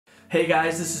Hey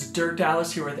guys, this is Dirk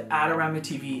Dallas here with Adorama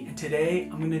TV, and today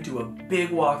I'm going to do a big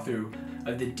walkthrough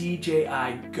of the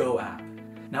DJI Go App.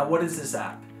 Now what is this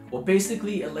app? Well,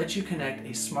 basically it lets you connect a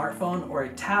smartphone or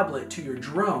a tablet to your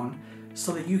drone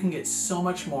so that you can get so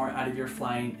much more out of your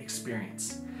flying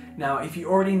experience. Now if you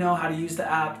already know how to use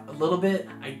the app a little bit,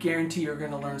 I guarantee you're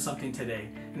going to learn something today.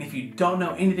 And if you don't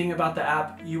know anything about the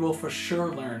app, you will for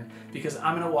sure learn, because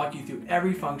I'm going to walk you through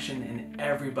every function and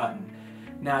every button.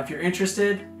 Now if you're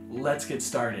interested, let's get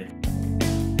started.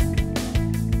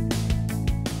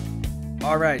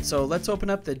 Alright, so let's open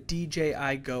up the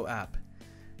DJI Go app.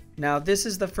 Now this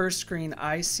is the first screen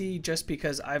I see just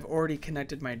because I've already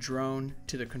connected my drone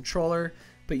to the controller,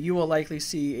 but you will likely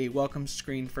see a welcome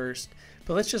screen first.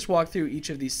 But let's just walk through each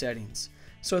of these settings.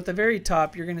 So at the very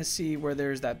top, you're going to see where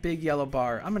there's that big yellow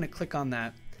bar. I'm going to click on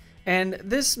that. And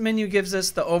this menu gives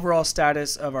us the overall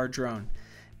status of our drone.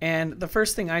 And the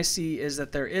first thing I see is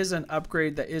that there is an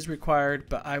upgrade that is required,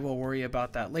 but I will worry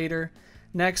about that later.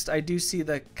 Next, I do see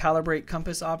the calibrate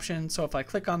compass option. So if I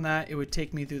click on that, it would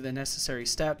take me through the necessary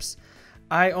steps.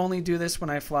 I only do this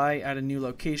when I fly at a new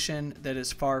location that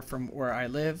is far from where I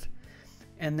live.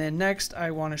 And then next, I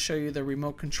want to show you the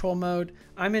remote control mode.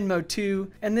 I'm in mode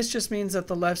 2, and this just means that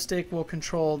the left stick will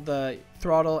control the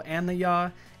throttle and the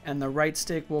yaw, and the right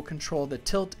stick will control the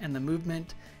tilt and the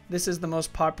movement. This is the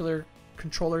most popular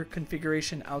controller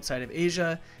configuration outside of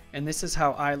Asia, and this is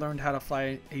how I learned how to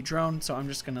fly a drone, so I'm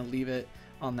just going to leave it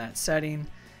on that setting.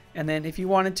 And then if you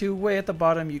wanted to, way at the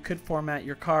bottom, you could format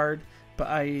your card, but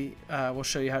I will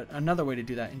show you another way to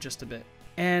do that in just a bit.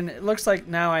 And it looks like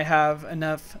now I have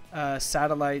enough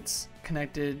satellites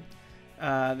connected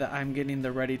that I'm getting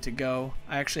the ready to go.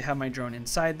 I actually have my drone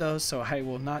inside those, so I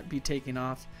will not be taking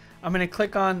off. I'm going to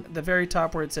click on the very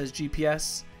top where it says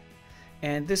GPS,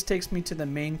 and this takes me to the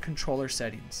main controller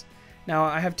settings. Now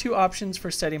I have two options for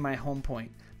setting my home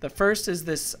point. The first is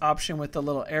this option with the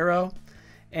little arrow,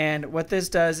 and what this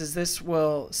does is this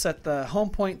will set the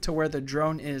home point to where the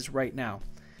drone is right now.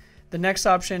 The next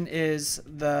option is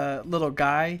the little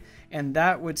guy, and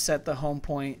that would set the home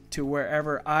point to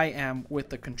wherever I am with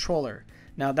the controller.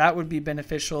 Now that would be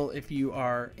beneficial if you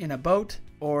are in a boat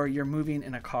or you're moving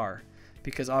in a car,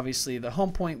 because obviously the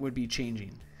home point would be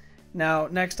changing. Now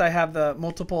next I have the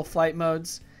multiple flight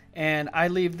modes, and I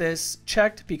leave this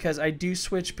checked because I do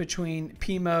switch between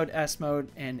P mode, S mode,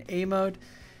 and A mode.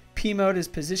 P mode is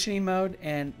positioning mode,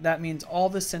 and that means all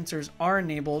the sensors are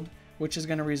enabled, which is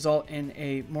going to result in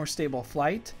a more stable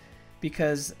flight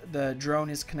because the drone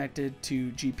is connected to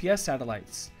GPS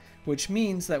satellites, which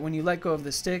means that when you let go of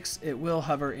the sticks, it will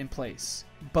hover in place.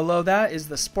 Below that is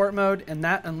the sport mode, and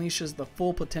that unleashes the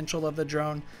full potential of the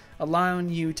drone, allowing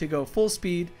you to go full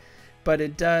speed, but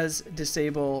it does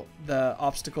disable the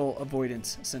obstacle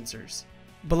avoidance sensors.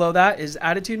 Below that is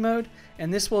attitude mode,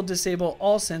 and this will disable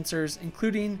all sensors,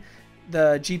 including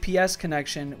the GPS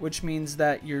connection, which means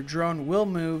that your drone will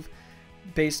move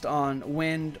based on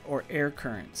wind or air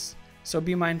currents. So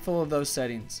be mindful of those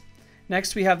settings.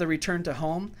 Next we have the return to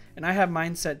home, and I have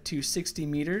mine set to 60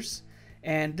 meters,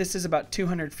 and this is about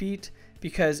 200 feet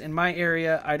because in my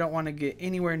area I don't want to get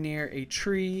anywhere near a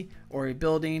tree or a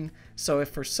building. So if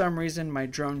for some reason my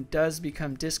drone does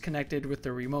become disconnected with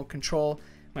the remote control,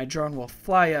 my drone will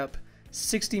fly up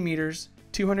 60 meters,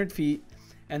 200 feet,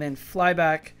 and then fly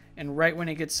back, and right when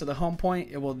it gets to the home point,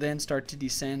 it will then start to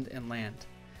descend and land.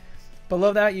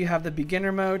 Below that you have the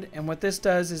beginner mode, and what this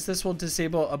does is this will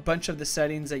disable a bunch of the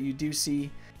settings that you do see,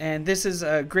 and this is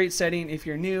a great setting if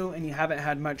you're new and you haven't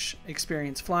had much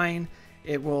experience flying.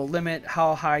 It will limit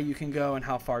how high you can go and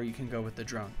how far you can go with the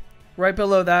drone. Right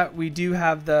below that we do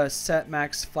have the set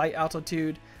max flight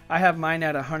altitude. I have mine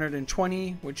at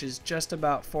 120, which is just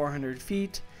about 400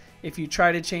 feet. If you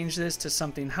try to change this to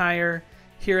something higher,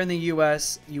 here in the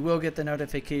US, you will get the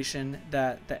notification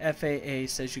that the FAA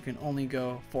says you can only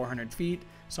go 400 feet,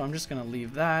 so I'm just going to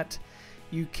leave that.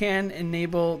 You can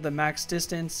enable the max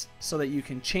distance so that you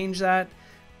can change that,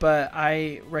 but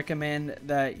I recommend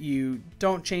that you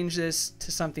don't change this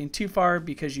to something too far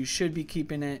because you should be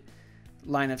keeping it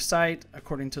line of sight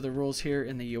according to the rules here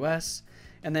in the US.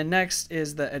 And then next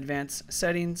is the advanced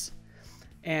settings,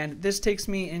 and this takes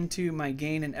me into my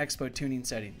gain and expo tuning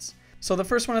settings. So the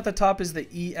first one at the top is the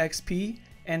EXP,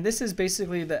 and this is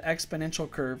basically the exponential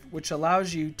curve, which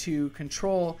allows you to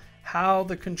control how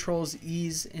the controls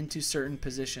ease into certain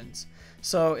positions.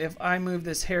 So if I move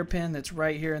this hairpin that's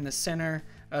right here in the center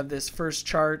of this first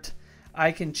chart,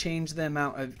 I can change the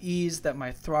amount of ease that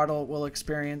my throttle will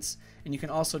experience, and you can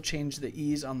also change the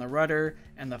ease on the rudder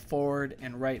and the forward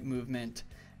and right movement.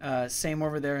 Same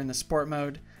over there in the sport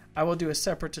mode. I will do a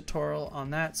separate tutorial on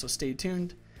that, so stay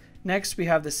tuned. Next, we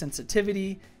have the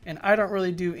sensitivity, and I don't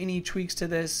really do any tweaks to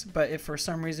this, but if for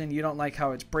some reason you don't like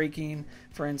how it's breaking,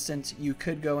 for instance, you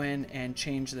could go in and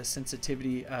change the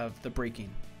sensitivity of the breaking.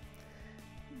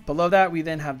 Below that, we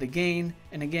then have the gain,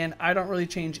 and again, I don't really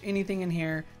change anything in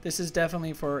here. This is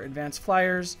definitely for advanced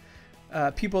flyers.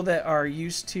 People that are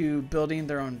used to building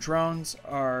their own drones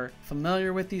are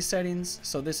familiar with these settings,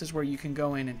 so this is where you can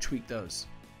go in and tweak those.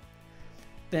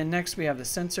 Then next we have the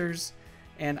sensors,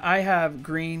 and I have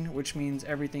green, which means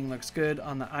everything looks good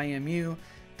on the IMU.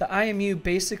 The IMU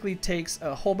basically takes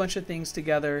a whole bunch of things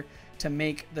together to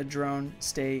make the drone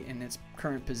stay in its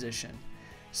current position.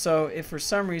 So if for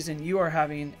some reason you are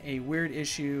having a weird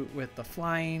issue with the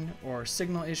flying or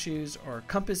signal issues or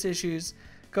compass issues,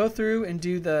 go through and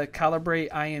do the calibrate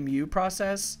IMU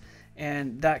process,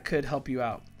 and that could help you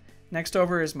out. Next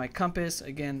over is my compass.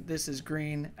 Again, this is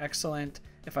green, excellent.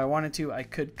 If I wanted to, I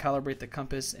could calibrate the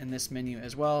compass in this menu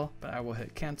as well, but I will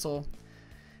hit cancel.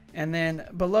 And then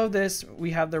below this,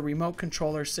 we have the remote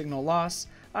controller signal loss.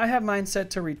 I have mine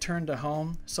set to return to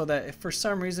home so that if for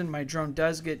some reason my drone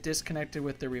does get disconnected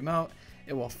with the remote,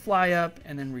 it will fly up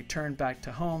and then return back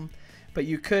to home. But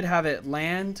you could have it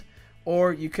land,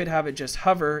 or you could have it just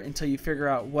hover until you figure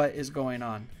out what is going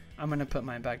on. I'm going to put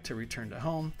mine back to return to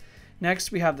home.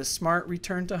 Next, we have the smart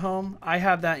return to home. I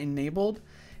have that enabled.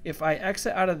 If I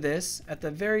exit out of this, at the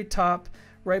very top,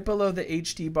 right below the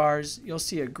HD bars, you'll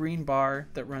see a green bar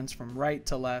that runs from right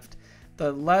to left.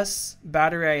 The less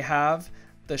battery I have,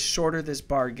 the shorter this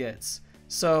bar gets.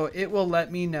 So it will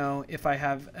let me know if I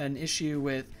have an issue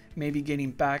with maybe getting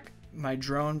back my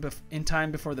drone in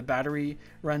time before the battery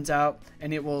runs out,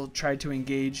 and it will try to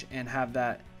engage and have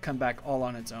that come back all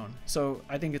on its own. So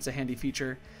I think it's a handy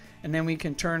feature. And then we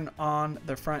can turn on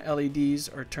the front LEDs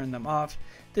or turn them off.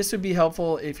 This would be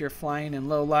helpful if you're flying in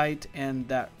low light and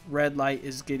that red light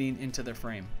is getting into the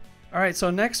frame. All right,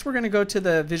 so next we're going to go to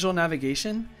the visual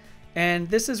navigation. And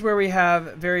this is where we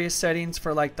have various settings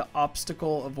for like the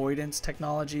obstacle avoidance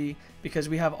technology, because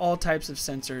we have all types of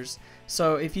sensors.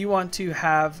 So if you want to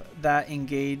have that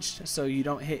engaged so you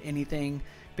don't hit anything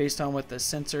based on what the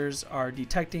sensors are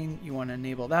detecting, you want to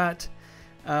enable that.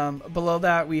 Below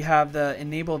that, we have the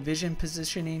enable vision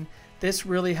positioning. This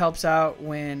really helps out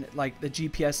when like the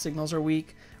GPS signals are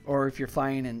weak, or if you're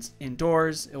flying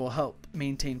indoors, it will help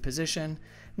maintain position.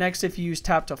 Next, if you use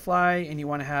tap to fly and you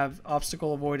want to have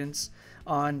obstacle avoidance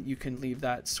on, you can leave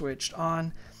that switched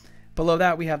on. Below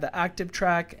that, we have the active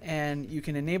track, and you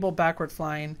can enable backward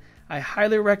flying. I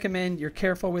highly recommend you're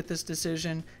careful with this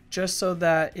decision, just so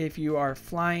that if you are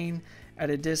flying at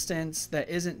a distance that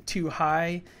isn't too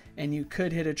high and you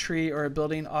could hit a tree or a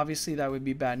building, obviously that would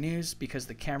be bad news because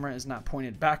the camera is not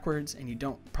pointed backwards and you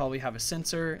don't probably have a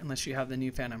sensor unless you have the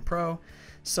new Phantom Pro.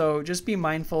 So just be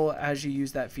mindful as you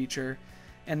use that feature.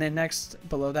 And then next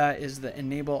below that is the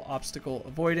enable obstacle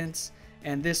avoidance,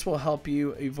 and this will help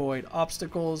you avoid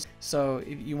obstacles. So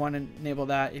if you want to enable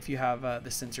that if you have the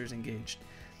sensors engaged.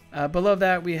 Below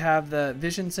that, we have the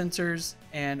vision sensors,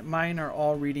 and mine are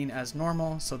all reading as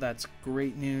normal, so that's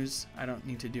great news. I don't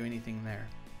need to do anything there.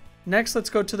 Next, let's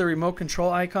go to the remote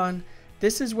control icon.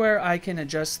 This is where I can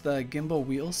adjust the gimbal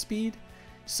wheel speed.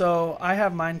 So I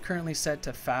have mine currently set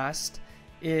to fast.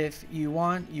 If you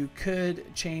want, you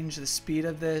could change the speed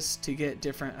of this to get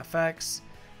different effects.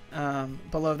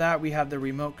 Below that, we have the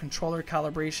remote controller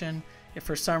calibration. If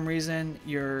for some reason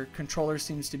your controller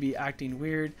seems to be acting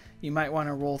weird, you might want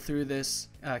to roll through this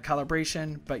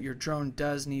calibration, but your drone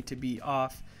does need to be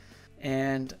off.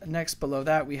 And next below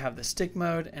that, we have the stick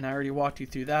mode, and I already walked you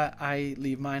through that. I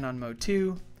leave mine on mode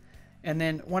 2. And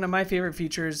then one of my favorite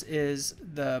features is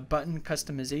the button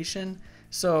customization.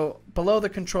 So below the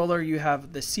controller, you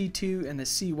have the C2 and the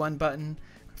C1 button.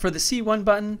 For the C1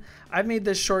 button, I've made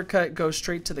this shortcut go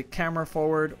straight to the camera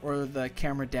forward or the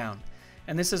camera down.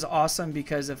 And this is awesome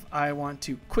because if I want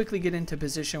to quickly get into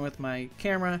position with my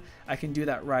camera, I can do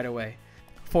that right away.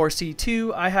 For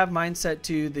C2, I have mine set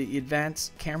to the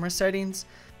advanced camera settings.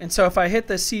 And so if I hit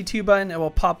the C2 button, it will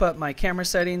pop up my camera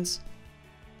settings,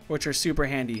 which are super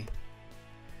handy.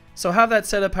 So have that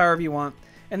set up however you want.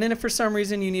 And then if for some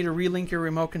reason you need to relink your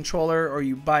remote controller or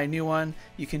you buy a new one,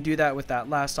 you can do that with that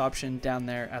last option down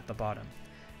there at the bottom.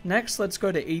 Next, let's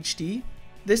go to HD.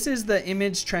 This is the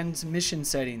image transmission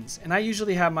settings, and I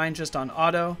usually have mine just on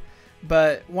auto,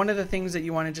 but one of the things that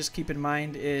you want to just keep in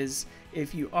mind is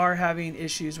if you are having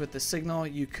issues with the signal,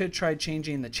 you could try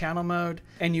changing the channel mode,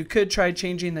 and you could try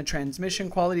changing the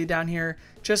transmission quality down here.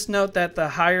 Just note that the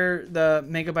higher the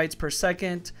megabytes per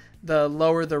second, the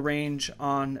lower the range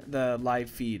on the live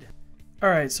feed.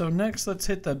 Alright, so next let's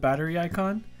hit the battery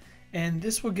icon, and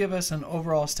this will give us an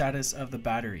overall status of the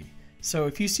battery. So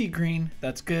if you see green,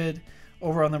 that's good.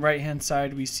 Over on the right hand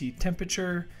side, we see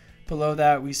temperature. Below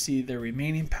that, we see the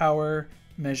remaining power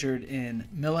measured in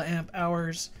milliamp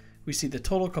hours. We see the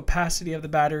total capacity of the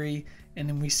battery, and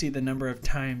then we see the number of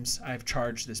times I've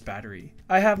charged this battery.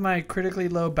 I have my critically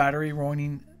low battery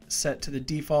warning set to the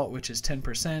default, which is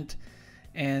 10%,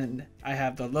 and I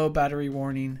have the low battery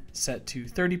warning set to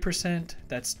 30%.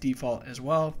 That's default as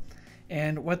well.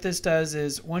 And what this does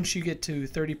is once you get to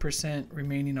 30%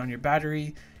 remaining on your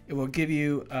battery, it will give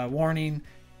you a warning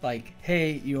like,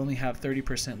 hey, you only have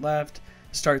 30% left.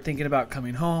 Start thinking about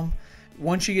coming home.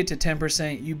 Once you get to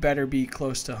 10%, you better be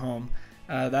close to home.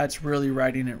 That's really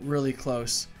riding it really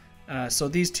close. So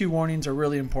these two warnings are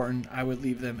really important. I would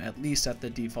leave them at least at the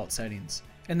default settings.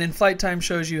 And then flight time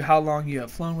shows you how long you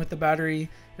have flown with the battery.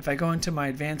 If I go into my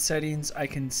advanced settings, I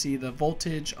can see the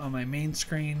voltage on my main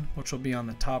screen, which will be on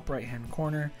the top right hand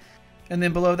corner. And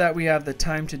then below that we have the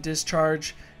time to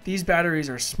discharge. These batteries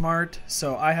are smart,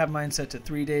 so I have mine set to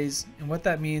 3 days. And what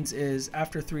that means is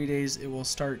after 3 days, it will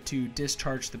start to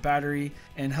discharge the battery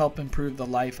and help improve the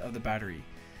life of the battery.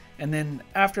 And then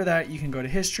after that, you can go to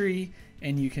history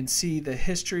and you can see the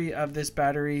history of this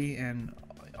battery and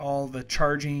all the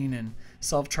charging and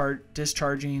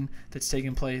discharging that's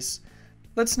taking place.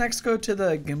 Let's next go to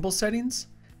the gimbal settings.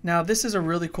 Now this is a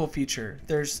really cool feature.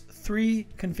 There's 3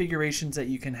 configurations that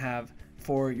you can have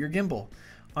for your gimbal.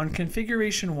 On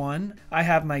configuration 1, I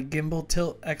have my gimbal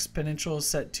tilt exponential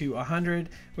set to 100,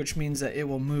 which means that it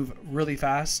will move really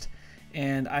fast.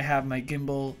 And I have my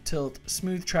gimbal tilt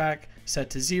smooth track set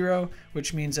to 0,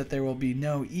 which means that there will be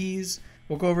no ease.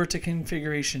 We'll go over to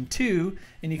configuration 2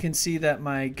 and you can see that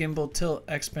my gimbal tilt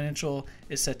exponential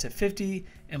is set to 50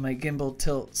 and my gimbal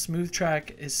tilt smooth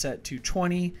track is set to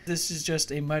 20. This is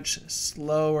just a much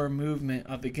slower movement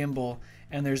of the gimbal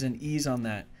and there's an ease on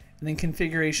that. And then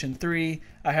configuration 3,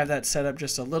 I have that set up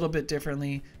just a little bit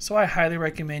differently. So I highly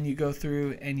recommend you go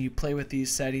through and you play with these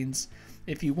settings.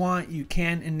 If you want, you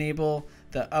can enable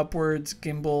the upwards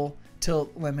gimbal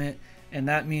tilt limit, and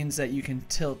that means that you can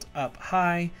tilt up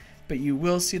high, but you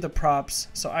will see the props.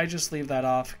 So I just leave that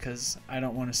off because I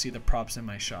don't want to see the props in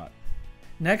my shot.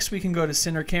 Next, we can go to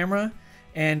center camera,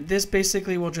 and this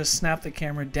basically will just snap the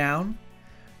camera down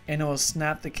and it will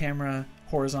snap the camera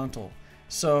horizontal.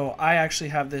 So I actually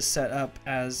have this set up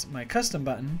as my custom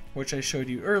button, which I showed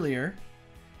you earlier,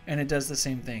 and it does the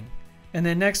same thing. And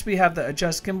then next we have the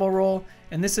adjust gimbal roll,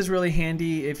 and this is really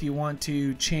handy if you want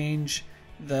to change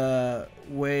the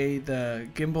way the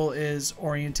gimbal is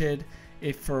oriented.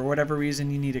 If for whatever reason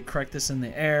you need to correct this in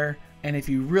the air, and if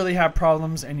you really have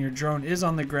problems and your drone is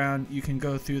on the ground, you can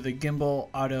go through the gimbal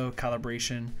auto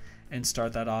calibration and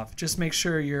start that off. Just make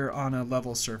sure you're on a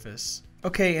level surface.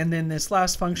 Okay, and then this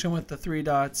last function with the 3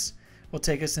 dots will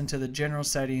take us into the general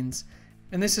settings.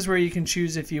 And this is where you can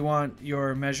choose if you want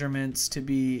your measurements to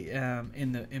be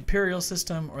in the imperial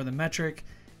system or the metric.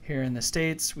 Here in the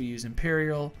States, we use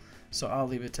imperial, so I'll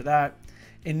leave it to that.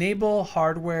 Enable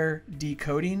hardware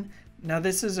decoding. Now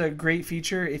this is a great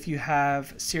feature if you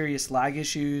have serious lag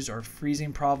issues or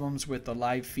freezing problems with the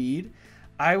live feed.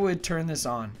 I would turn this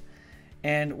on.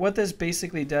 And what this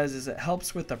basically does is it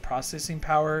helps with the processing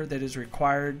power that is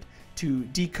required to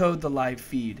decode the live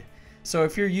feed. So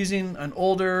if you're using an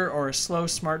older or a slow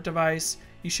smart device,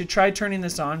 you should try turning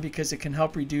this on because it can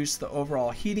help reduce the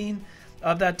overall heating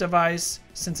of that device,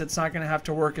 since it's not going to have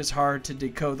to work as hard to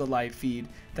decode the live feed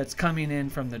that's coming in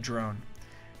from the drone.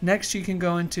 Next, you can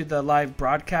go into the live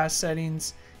broadcast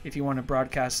settings. If you want to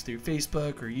broadcast through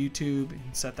Facebook or YouTube, you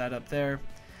can set that up there.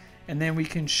 And then we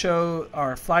can show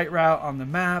our flight route on the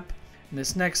map. And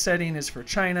this next setting is for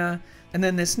China. And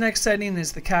then this next setting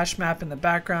is the cache map in the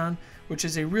background, which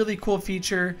is a really cool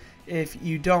feature. If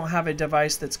you don't have a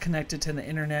device that's connected to the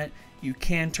internet, you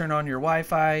can turn on your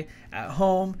Wi-Fi at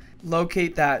home,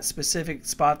 locate that specific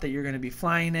spot that you're going to be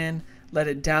flying in, let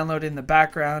it download in the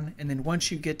background, and then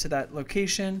once you get to that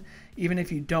location, even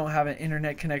if you don't have an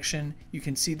internet connection, you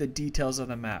can see the details of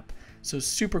the map. So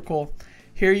super cool.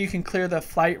 Here you can clear the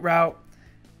flight route,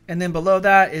 and then below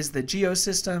that is the geo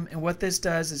system, and what this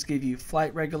does is give you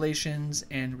flight regulations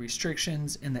and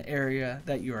restrictions in the area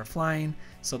that you are flying,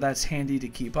 so that's handy to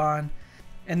keep on.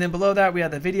 And then below that we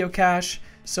have the video cache.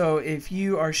 So if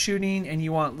you are shooting and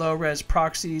you want low res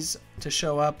proxies to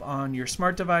show up on your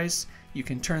smart device, you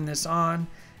can turn this on,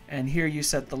 and here you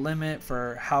set the limit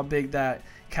for how big that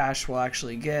cache will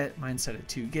actually get. Mine's set at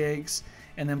 2 gigs.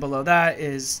 And then below that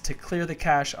is to clear the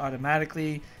cache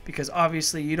automatically, because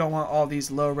obviously you don't want all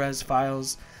these low res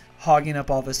files hogging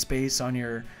up all the space on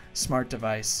your smart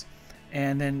device.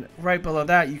 And then right below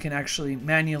that you can actually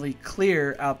manually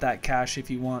clear out that cache if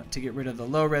you want to get rid of the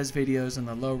low res videos and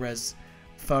the low res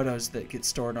photos that get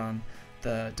stored on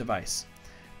the device.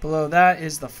 Below that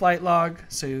is the flight log,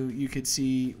 so you could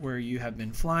see where you have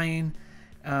been flying,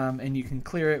 and you can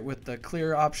clear it with the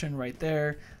clear option right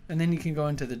there. And then you can go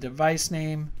into the device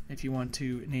name if you want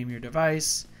to name your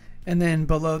device. And then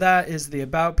below that is the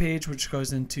about page, which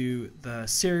goes into the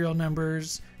serial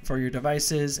numbers for your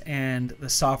devices and the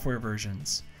software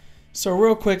versions. So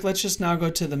real quick, let's just now go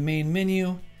to the main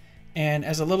menu. And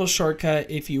as a little shortcut,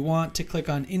 if you want to click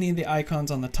on any of the icons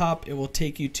on the top, it will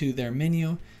take you to their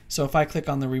menu. So if I click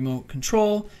on the remote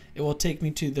control, it will take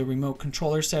me to the remote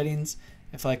controller settings.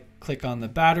 If I click on the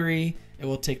battery, it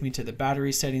will take me to the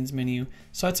battery settings menu.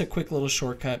 So that's a quick little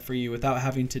shortcut for you without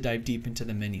having to dive deep into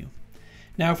the menu.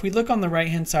 Now, if we look on the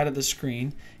right-hand side of the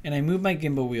screen and I move my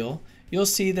gimbal wheel, you'll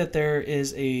see that there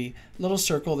is a little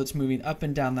circle that's moving up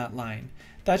and down that line.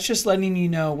 That's just letting you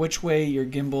know which way your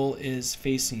gimbal is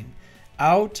facing,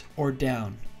 out or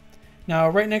down. Now,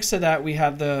 right next to that, we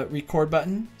have the record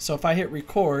button. So if I hit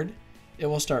record, it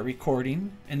will start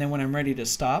recording. And then when I'm ready to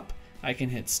stop, I can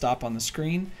hit stop on the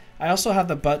screen. I also have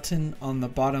the button on the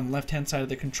bottom left-hand side of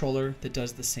the controller that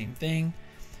does the same thing.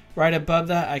 Right above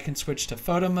that, I can switch to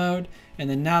photo mode. And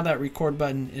then now that record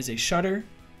button is a shutter.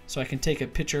 So I can take a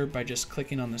picture by just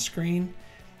clicking on the screen.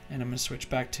 And I'm going to switch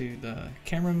back to the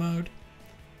camera mode.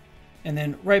 And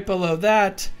then right below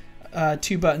that,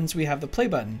 two buttons, we have the play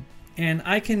button. And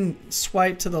I can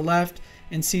swipe to the left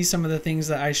and see some of the things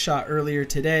that I shot earlier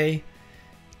today.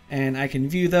 And I can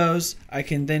view those. I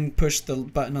can then push the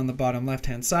button on the bottom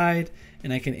left-hand side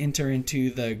and I can enter into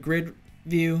the grid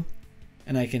view,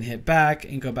 and I can hit back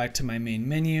and go back to my main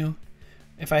menu.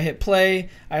 If I hit play,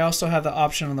 I also have the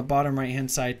option on the bottom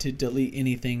right-hand side to delete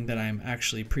anything that I'm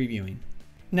actually previewing.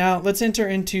 Now let's enter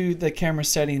into the camera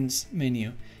settings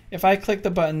menu. If I click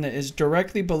the button that is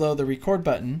directly below the record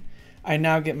button, I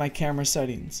now get my camera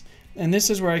settings. And this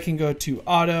is where I can go to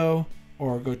auto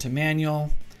or go to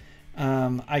manual.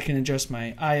 I can adjust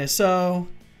my ISO,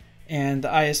 and the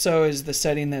ISO is the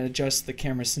setting that adjusts the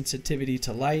camera sensitivity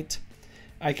to light.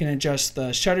 I can adjust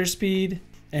the shutter speed,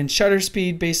 and shutter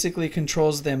speed basically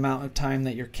controls the amount of time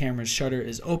that your camera's shutter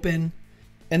is open.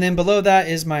 And then below that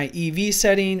is my EV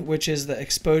setting, which is the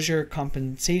exposure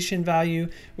compensation value,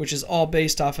 which is all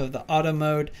based off of the auto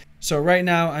mode. So right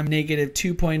now I'm negative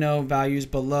 2.0 values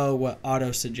below what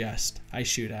auto suggests I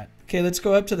shoot at. Okay, let's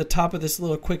go up to the top of this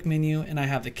little quick menu and I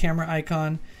have the camera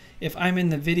icon. If I'm in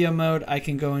the video mode, I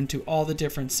can go into all the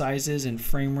different sizes and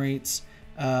frame rates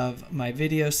of my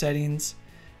video settings.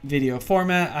 Video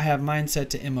format, I have mine set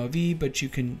to MOV, but you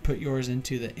can put yours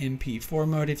into the MP4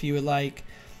 mode if you would like.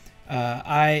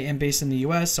 I am based in the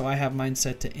US, so I have mine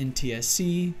set to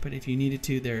NTSC, but if you needed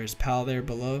to, there's PAL there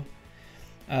below.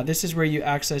 This is where you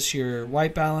access your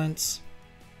white balance.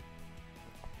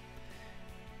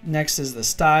 Next is the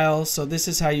style. So this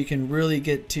is how you can really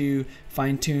get to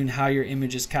fine tune how your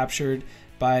image is captured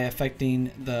by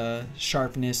affecting the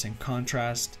sharpness and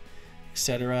contrast,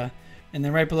 etc. And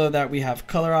then right below that we have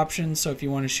color options. So if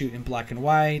you want to shoot in black and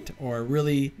white or a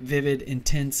really vivid,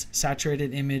 intense,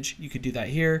 saturated image, you could do that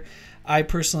here. I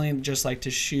personally just like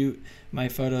to shoot my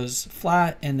photos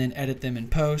flat and then edit them in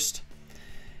post.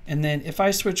 And then if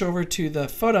I switch over to the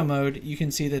photo mode, you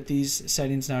can see that these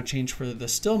settings now change for the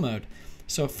still mode.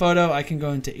 So photo, I can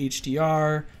go into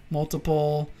HDR,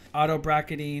 multiple, auto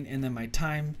bracketing, and then my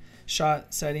time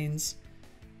shot settings.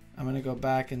 I'm going to go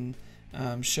back and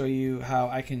show you how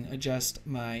I can adjust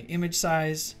my image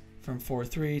size from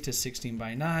 4:3 to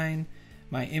 16:9,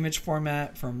 my image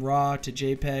format from RAW to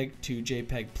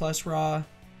JPEG plus RAW,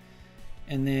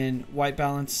 and then white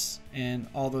balance and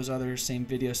all those other same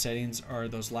video settings are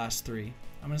those last three.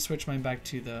 I'm going to switch mine back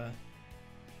to the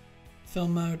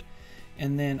film mode,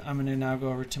 and then I'm going to now go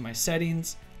over to my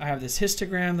settings. I have this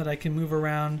histogram that I can move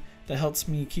around that helps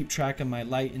me keep track of my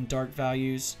light and dark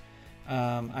values.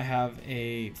 I have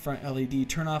a front LED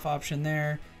turn off option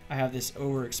there. I have this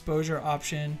overexposure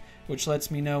option, which lets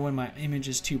me know when my image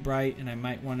is too bright and I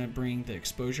might want to bring the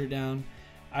exposure down.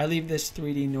 I leave this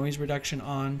 3D noise reduction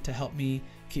on to help me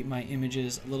keep my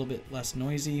images a little bit less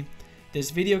noisy. This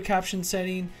video caption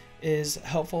setting is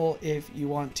helpful if you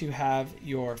want to have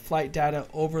your flight data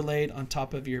overlaid on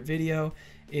top of your video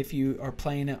if you are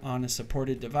playing it on a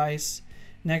supported device.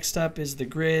 Next up is the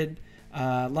grid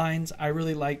lines. I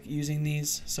really like using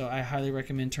these, so I highly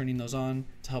recommend turning those on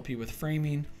to help you with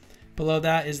framing. Below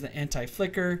that is the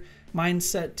anti-flicker. Mine's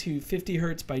set to 50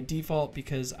 Hz by default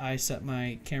because I set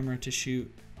my camera to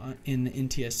shoot in the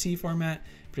NTSC format,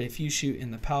 but if you shoot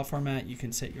in the PAL format, you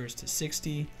can set yours to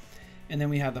 60. And then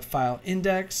we have the file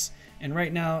index, and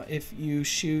right now if you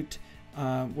shoot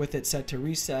with it set to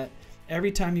reset,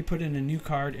 every time you put in a new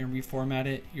card and reformat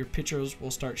it, your pictures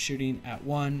will start shooting at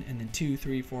 1 and then 2,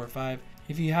 3, 4, 5.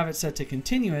 If you have it set to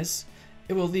continuous,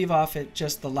 it will leave off at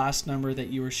just the last number that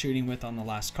you were shooting with on the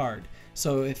last card.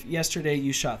 So if yesterday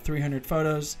you shot 300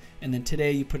 photos and then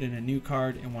today you put in a new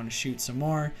card and want to shoot some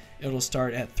more, it'll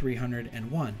start at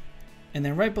 301. And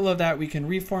then right below that, we can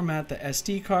reformat the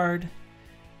SD card.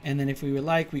 And then if we would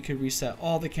like, we could reset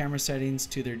all the camera settings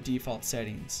to their default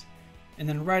settings. And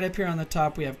then right up here on the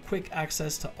top, we have quick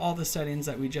access to all the settings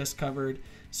that we just covered.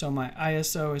 So my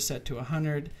ISO is set to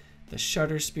 100. The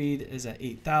shutter speed is at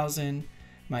 8,000.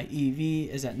 My EV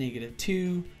is at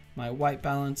 -2. My white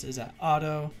balance is at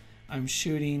auto. I'm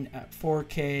shooting at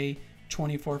 4K,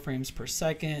 24 frames per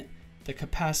second. The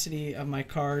capacity of my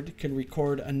card can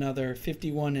record another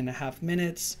 51.5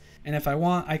 minutes. And if I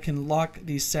want, I can lock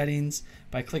these settings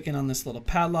by clicking on this little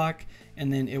padlock,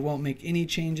 and then it won't make any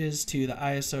changes to the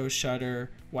ISO,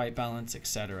 shutter, white balance,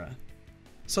 etc.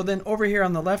 So then over here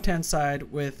on the left-hand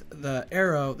side with the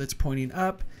arrow that's pointing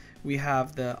up, we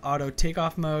have the auto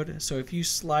takeoff mode. So if you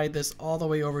slide this all the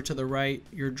way over to the right,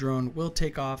 your drone will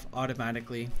take off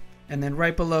automatically. And then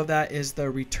right below that is the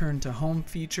return to home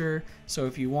feature. So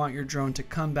if you want your drone to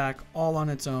come back all on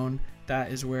its own,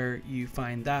 that is where you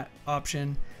find that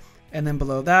option. And then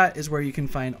below that is where you can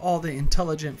find all the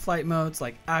intelligent flight modes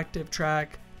like active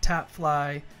track, tap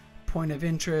fly, point of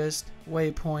interest,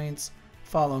 waypoints,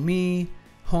 follow me,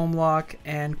 home lock,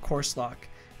 and course lock.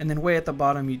 And then way at the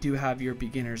bottom, you do have your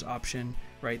beginners option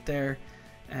right there.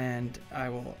 And I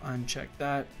will uncheck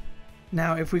that.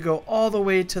 Now, if we go all the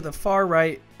way to the far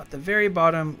right, at the very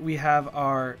bottom, we have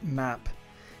our map.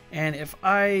 And if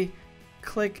I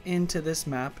click into this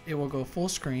map, it will go full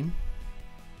screen.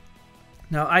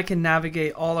 Now I can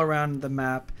navigate all around the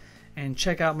map and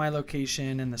check out my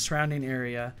location and the surrounding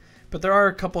area. But there are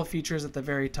a couple of features at the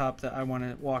very top that I want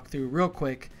to walk through real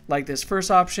quick, like this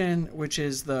first option, which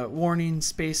is the warning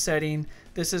space setting.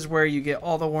 This is where you get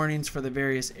all the warnings for the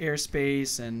various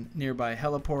airspace and nearby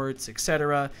heliports,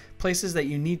 etc. Places that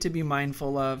you need to be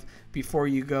mindful of before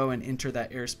you go and enter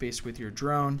that airspace with your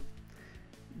drone.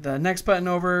 The next button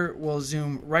over will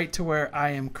zoom right to where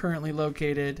I am currently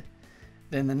located.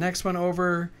 Then the next one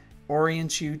over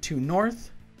orients you to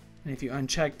north. And if you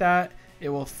uncheck that, it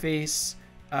will face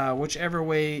whichever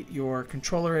way your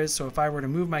controller is. So if I were to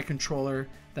move my controller,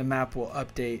 the map will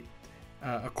update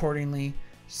accordingly.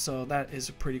 So that is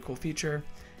a pretty cool feature.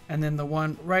 And then the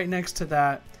one right next to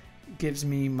that gives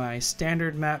me my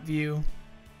standard map view.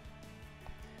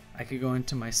 I could go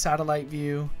into my satellite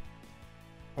view,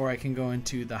 or I can go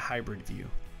into the hybrid view.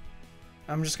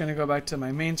 I'm just going to go back to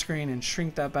my main screen and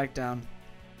shrink that back down.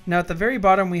 Now at the very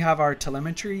bottom, we have our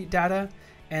telemetry data.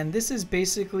 And this is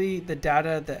basically the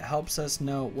data that helps us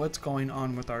know what's going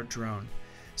on with our drone.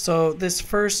 So this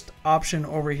first option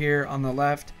over here on the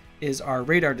left is our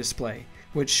radar display,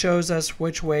 which shows us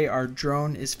which way our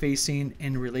drone is facing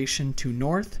in relation to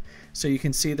north. So you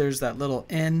can see there's that little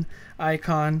N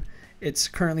icon. It's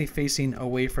currently facing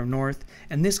away from north.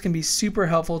 And this can be super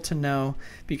helpful to know,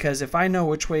 because if I know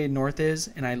which way north is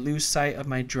and I lose sight of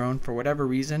my drone for whatever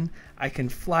reason, I can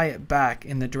fly it back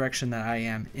in the direction that I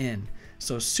am in.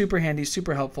 So super handy,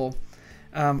 super helpful.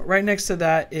 Right next to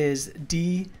that is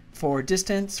D for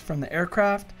distance from the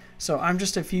aircraft. So I'm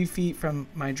just a few feet from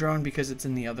my drone because it's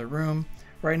in the other room.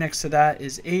 Right next to that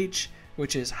is H,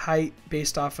 which is height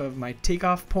based off of my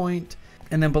takeoff point.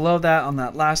 And then below that, on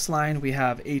that last line, we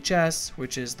have HS,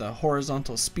 which is the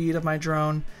horizontal speed of my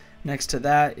drone. Next to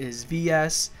that is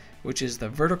VS, which is the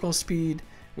vertical speed,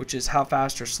 which is how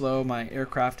fast or slow my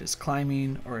aircraft is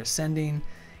climbing or ascending.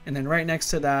 And then right next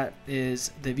to that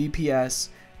is the VPS,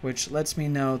 which lets me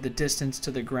know the distance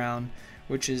to the ground,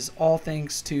 which is all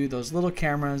thanks to those little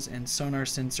cameras and sonar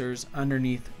sensors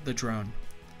underneath the drone.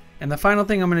 And the final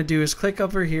thing I'm going to do is click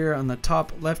over here on the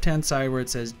top left hand side where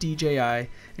it says DJI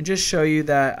and just show you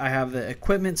that I have the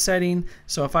equipment setting.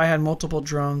 So if I had multiple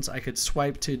drones, I could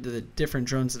swipe to the different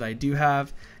drones that I do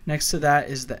have. Next to that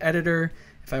is the editor.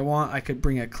 If I want, I could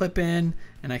bring a clip in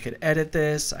and I could edit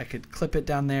this. I could clip it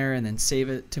down there and then save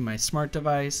it to my smart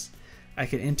device. I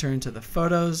could enter into the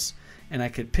photos and I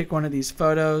could pick one of these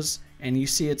photos, and you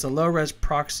see it's a low res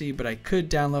proxy, but I could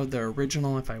download the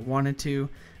original if I wanted to.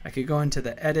 I could go into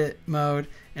the edit mode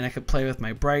and I could play with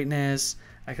my brightness.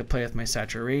 I could play with my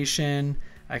saturation.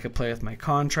 I could play with my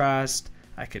contrast.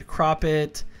 I could crop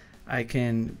it. I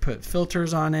can put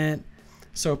filters on it.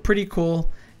 So pretty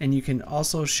cool. And you can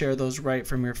also share those right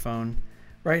from your phone.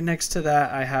 Right next to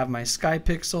that, I have my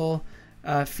SkyPixel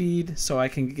feed, so I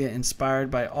can get inspired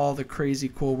by all the crazy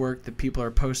cool work that people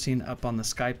are posting up on the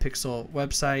SkyPixel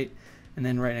website. And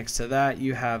then right next to that,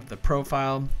 you have the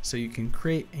profile. So you can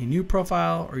create a new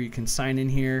profile or you can sign in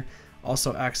here,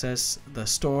 also access the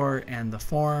store and the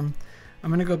form. I'm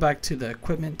going to go back to the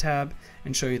equipment tab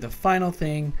and show you the final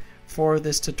thing for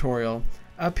this tutorial.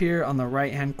 Up here on the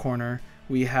right hand corner,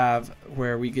 we have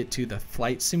where we get to the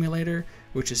flight simulator,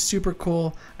 which is super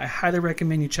cool. I highly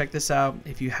recommend you check this out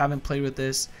if you haven't played with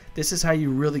this. This is how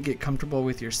you really get comfortable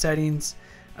with your settings.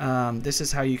 This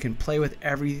is how you can play with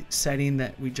every setting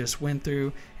that we just went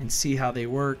through and see how they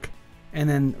work. And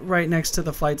then right next to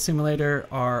the flight simulator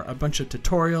are a bunch of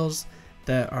tutorials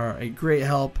that are a great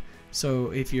help.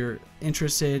 So if you're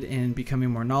interested in becoming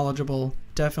more knowledgeable,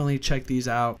 definitely check these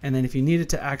out. And then if you needed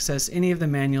to access any of the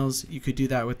manuals, you could do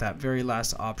that with that very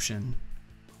last option.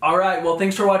 All right, well,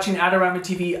 thanks for watching Adorama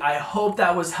TV. I hope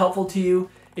that was helpful to you.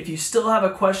 If you still have a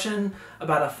question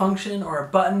about a function or a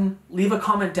button, leave a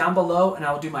comment down below and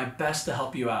I will do my best to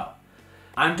help you out.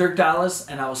 I'm Dirk Dallas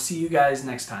and I will see you guys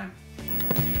next time.